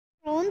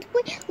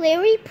want to play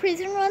Larry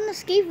Prison Run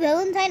Escape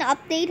Valentine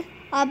Update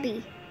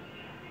Obby.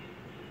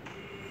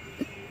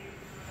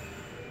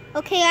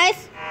 Okay,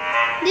 guys.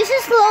 This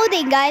is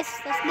loading, guys.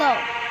 Let's go.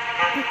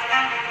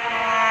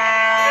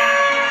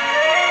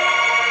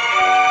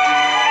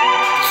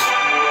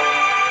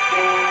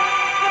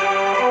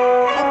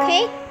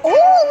 Okay.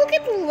 Oh, look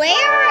at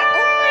Larry.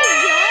 Oh my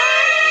god.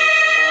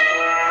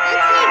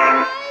 Okay,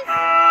 guys.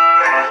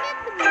 Look at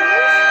the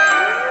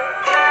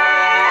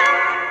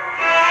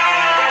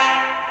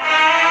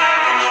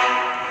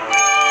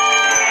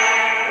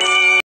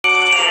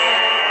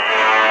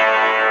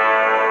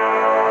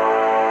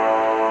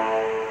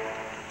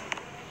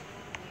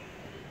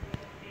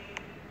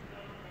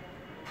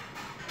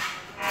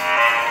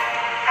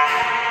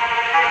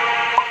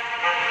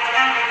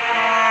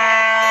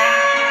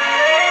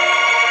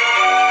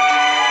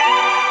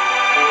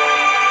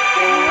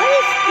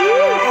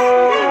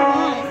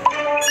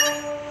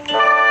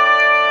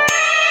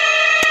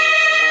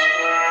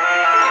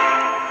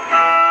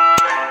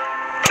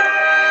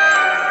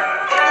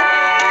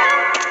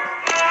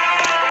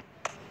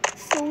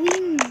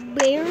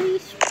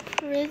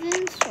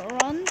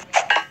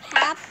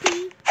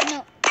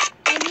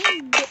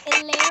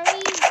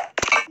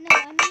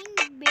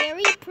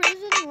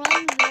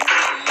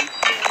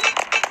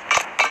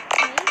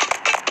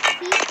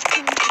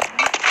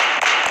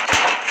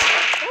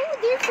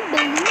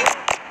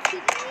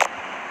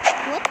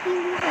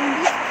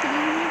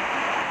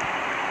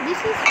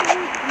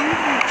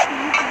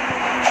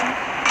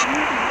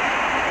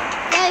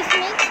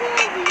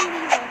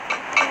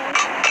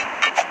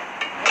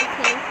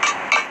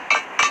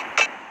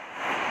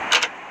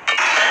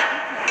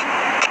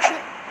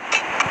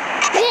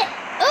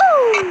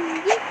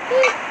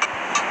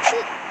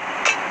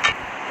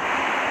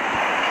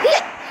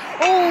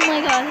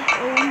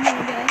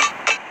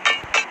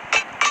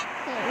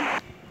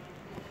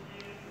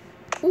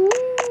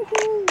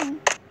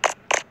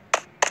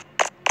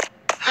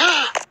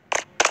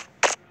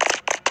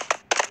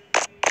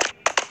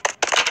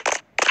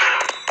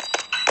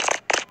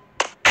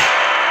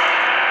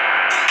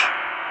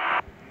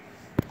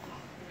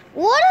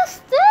What is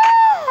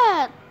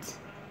that?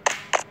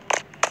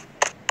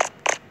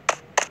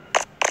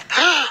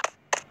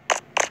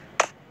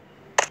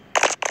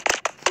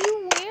 You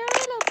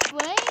wearing a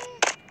plane?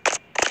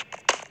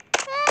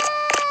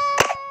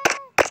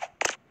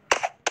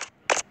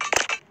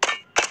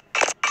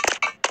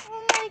 Oh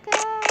my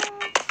gosh.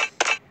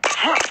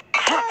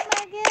 Oh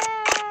my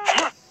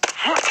gosh.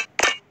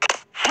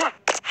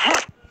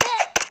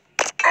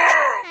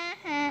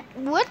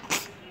 What?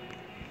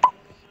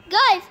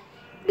 Guys,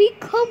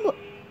 become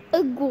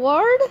a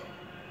guard?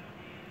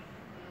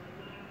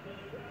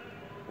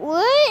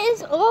 What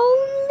is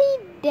only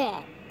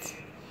that?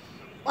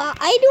 Well,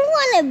 I don't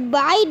want to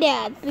buy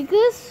that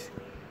because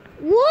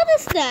what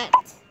is that?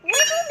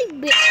 What's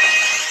only big?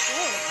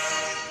 Oh.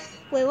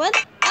 Wait,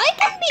 what? I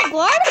can be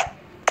guard?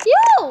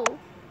 Yo!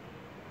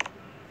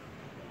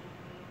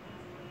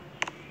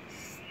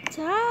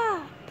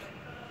 Stop.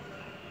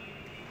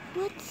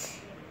 What?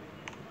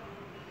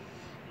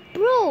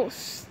 Bro,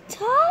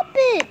 stop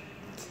it.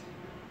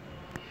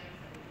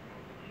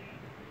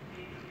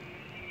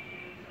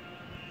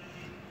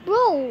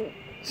 Bro,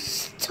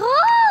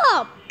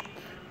 stop!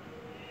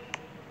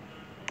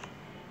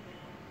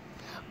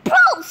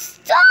 Bro,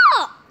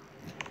 stop!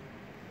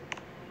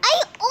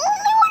 I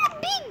only want to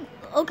be...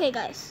 Okay,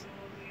 guys.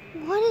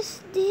 What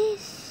is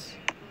this?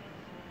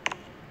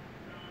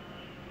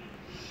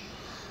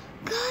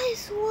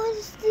 Guys, what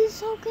is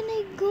this? How can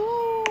I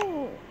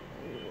go?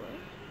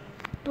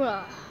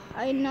 Bruh,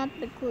 I'm not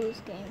the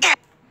coolest game.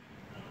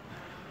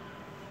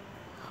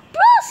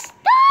 Bro,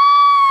 stop!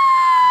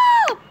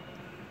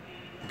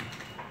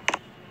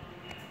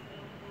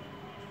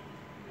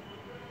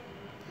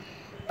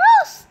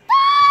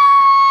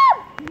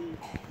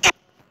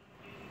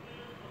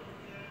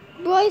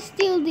 Boy,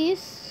 steal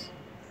this.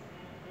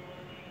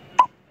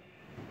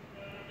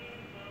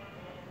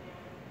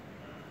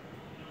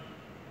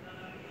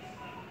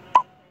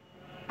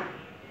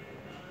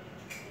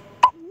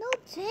 No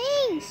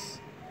thanks.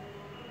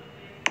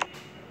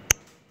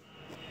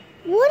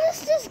 What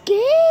is this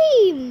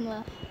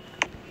game?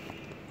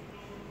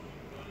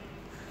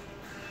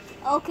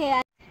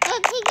 Okay,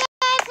 okay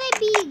guys, I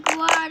be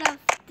guard of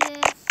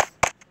this.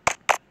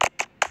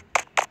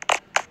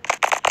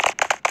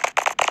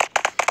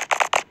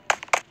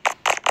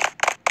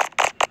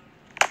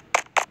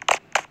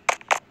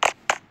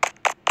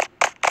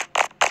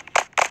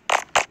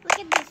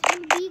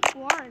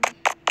 Guard.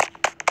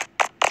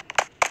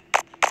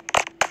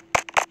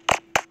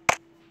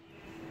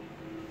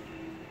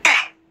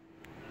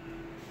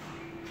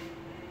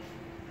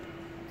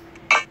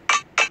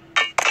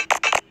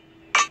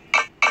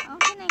 How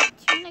can I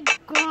turn a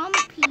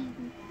grumpy?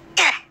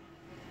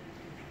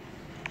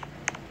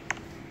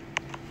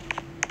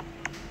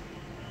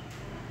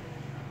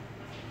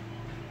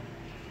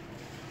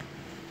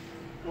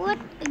 What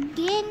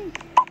again?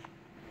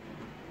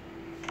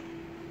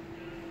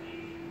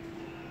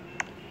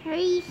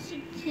 Race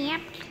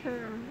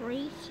capture,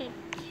 race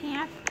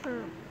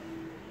chapter.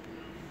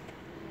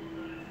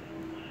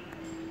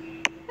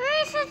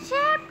 There's a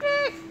chapter.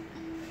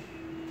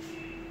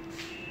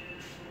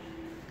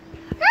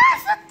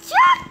 There's a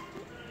chapter.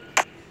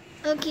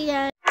 Okay,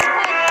 guys.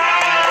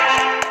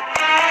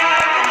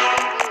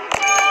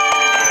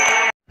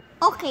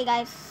 Okay,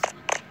 guys.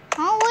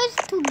 How is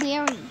two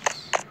berries?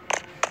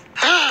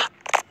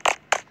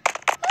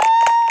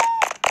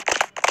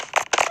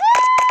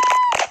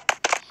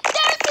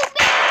 There's two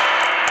berries.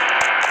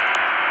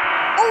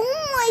 Oh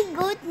my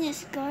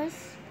goodness,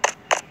 guys.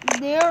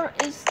 There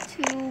is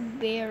two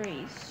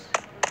berries.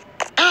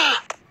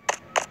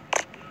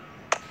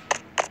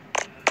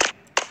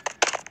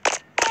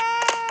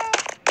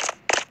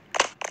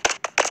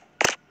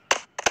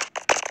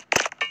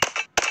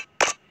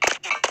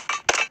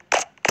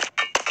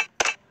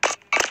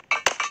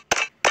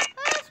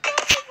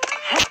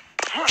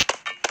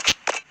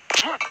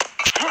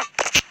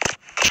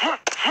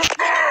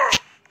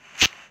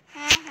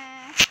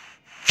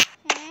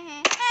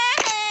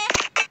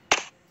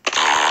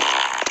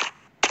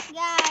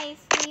 Guys,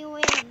 we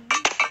win.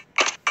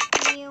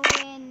 We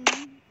win.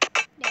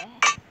 There.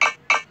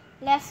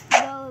 Let's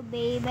go,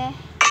 baby.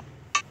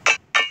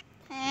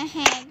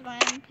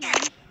 Grumpy.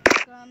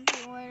 Grumpy,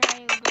 where are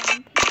you,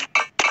 Grumpy?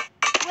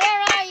 Where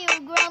are you,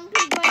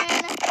 Grumpy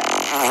Gwen?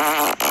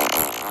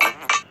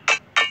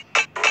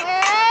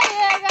 Where are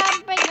you,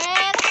 Grumpy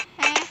Gwen?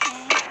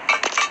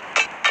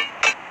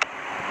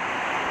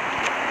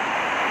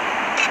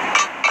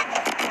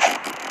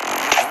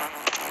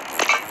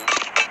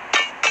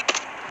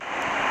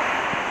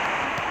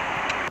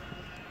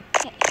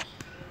 Okay.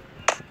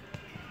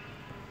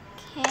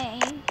 Okay.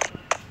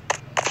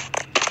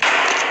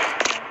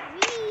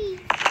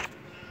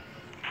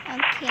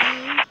 Okay.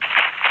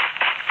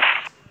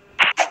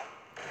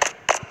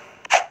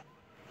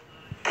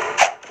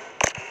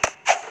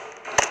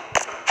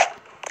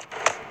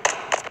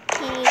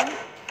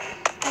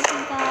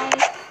 Okay,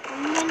 guys.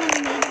 I'm gonna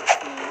make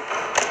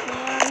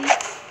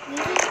berries.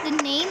 This is the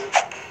name.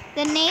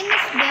 The name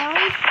is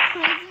Berries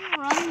Prison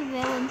Run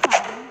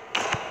Valentine.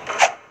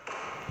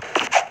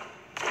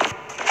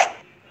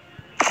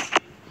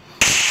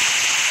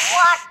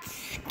 What?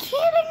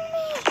 Kidding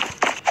me?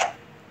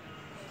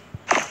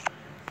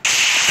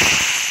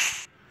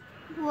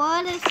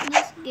 What is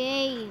this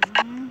game?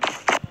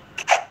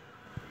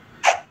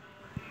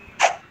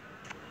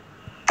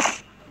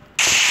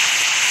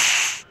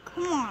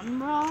 Come on,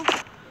 bro.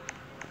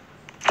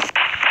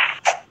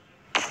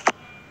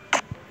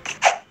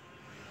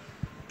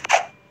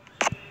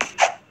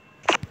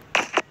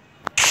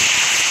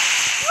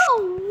 Bro,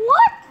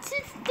 what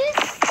is this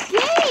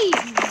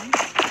game?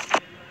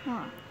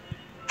 Huh.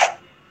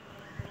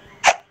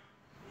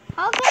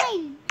 How can I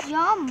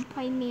jump?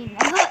 I mean,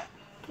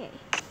 okay.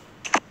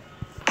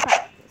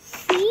 Practice.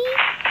 See?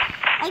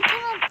 I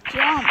cannot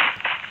jump,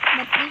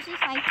 but this is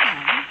I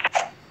can.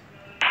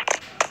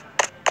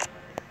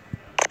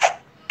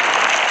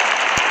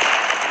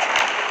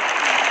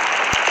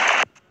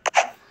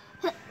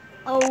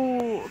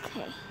 Oh,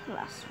 okay.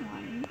 Last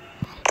one.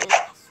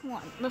 Last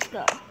one. Let's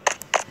go.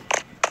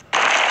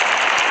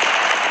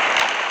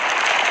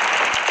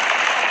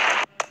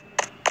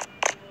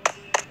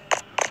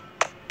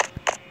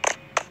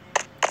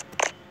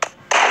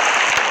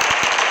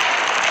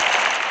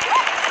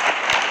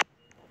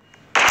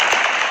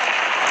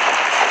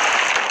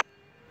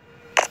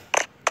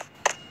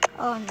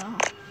 Oh no.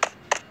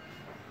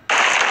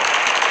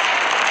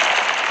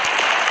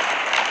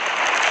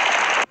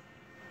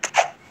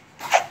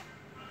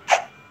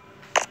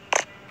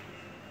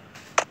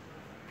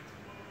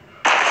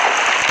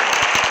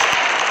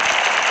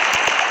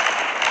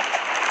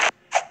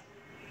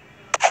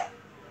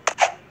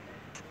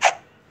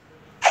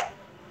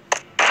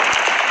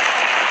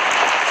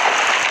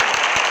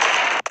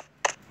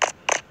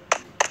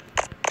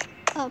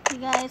 Okay,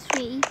 guys,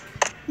 we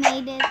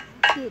made it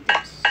to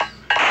this.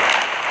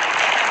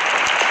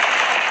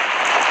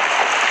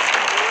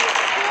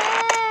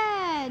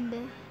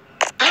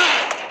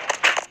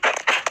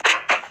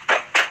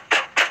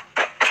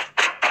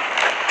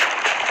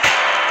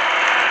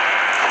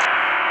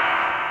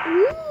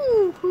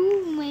 Ooh,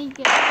 oh my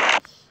gosh.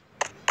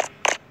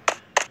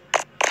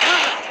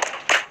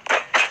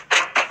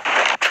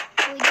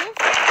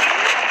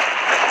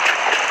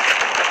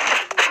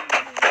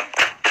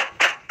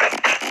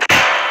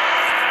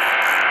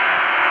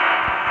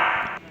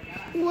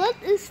 What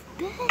is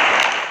that?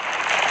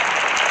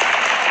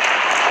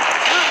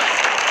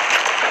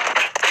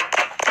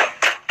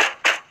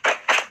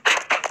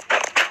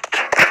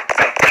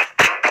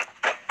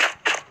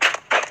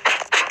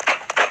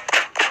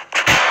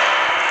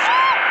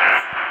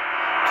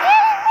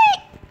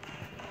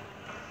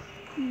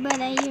 But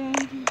I earned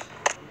it.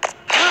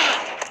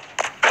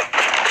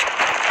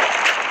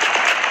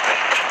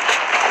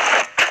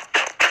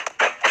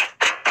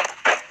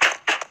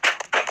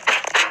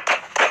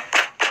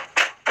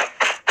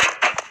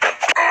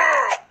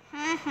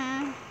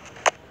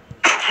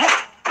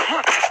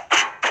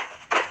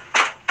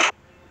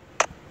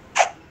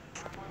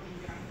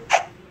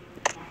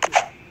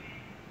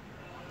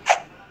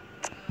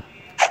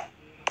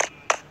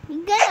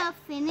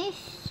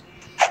 finish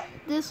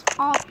this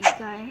obby,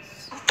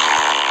 guys.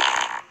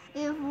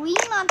 If we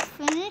not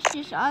finish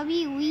this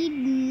obby, we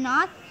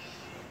not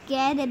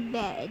get a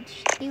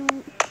badge.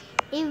 If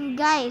you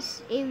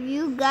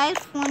guys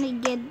want to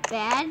get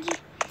badge,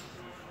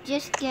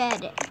 just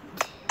get it.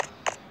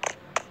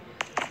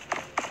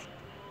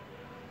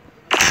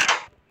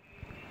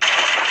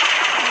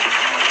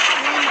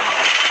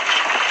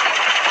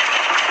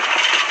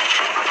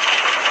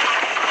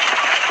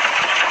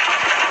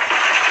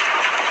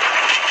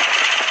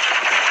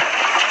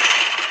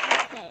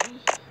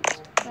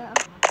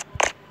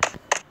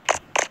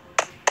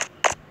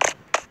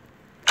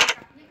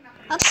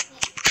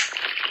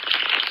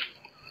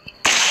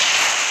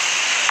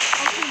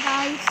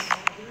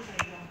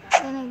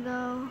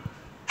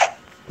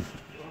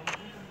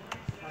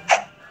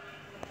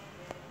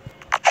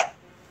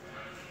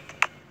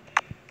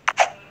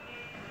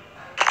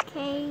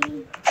 Okay,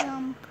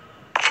 jump,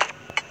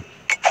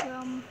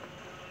 jump,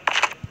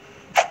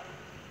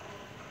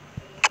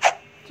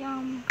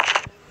 jump,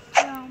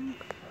 jump,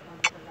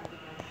 jump,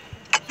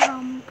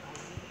 jump,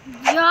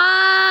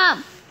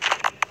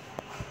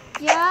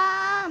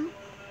 jump,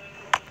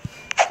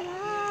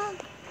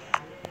 jump,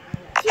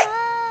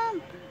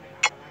 jump,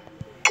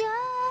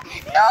 jump.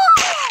 No!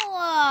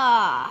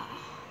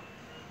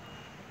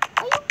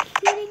 Are you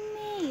kidding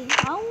me?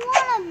 I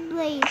wanna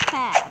play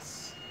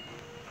pass.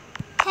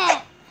 Heck.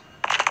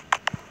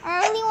 I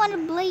really want to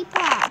blade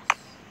pass.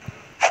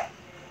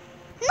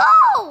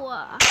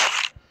 No!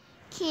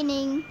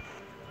 Kidding.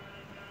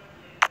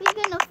 We're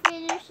gonna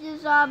finish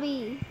this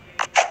obby.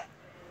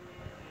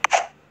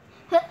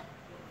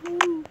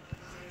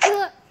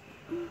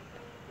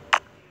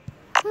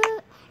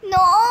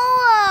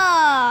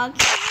 No!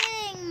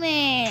 Kidding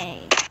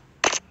me.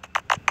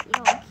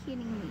 You're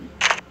kidding me.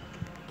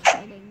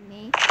 Kidding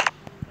me.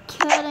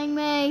 Kidding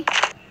me.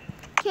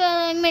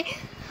 Kidding me.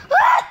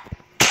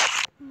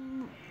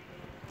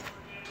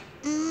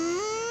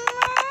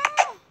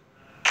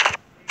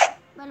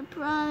 But I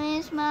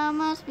promise Mom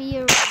must be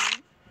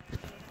around.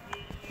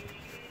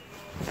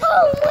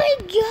 Oh my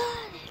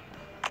god!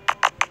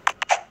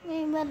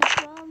 But I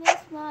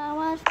promise Mom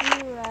must be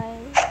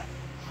right.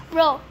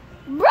 Bro!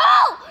 No!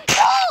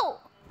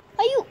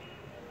 Are you?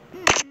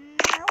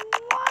 I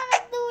wanna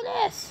do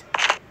this.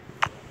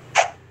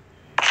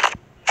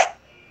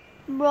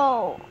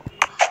 Bro,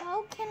 how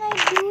can I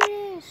do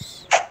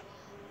this?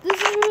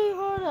 This is really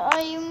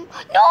hard.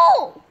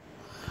 No!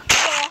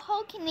 Bro,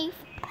 how can they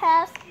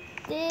pass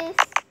this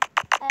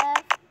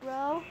F,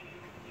 bro?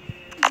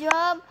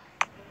 Jump.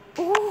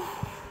 Ooh.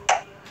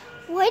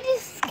 Why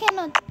this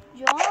cannot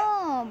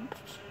jump?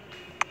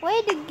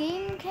 Why the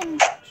game can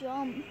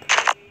jump?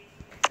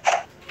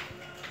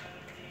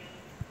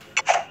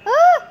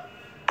 Ah!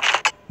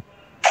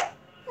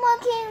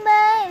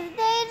 Mockingbird,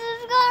 they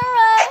just gonna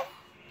run.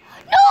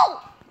 No!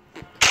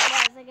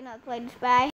 Guys, I cannot play this. Bye.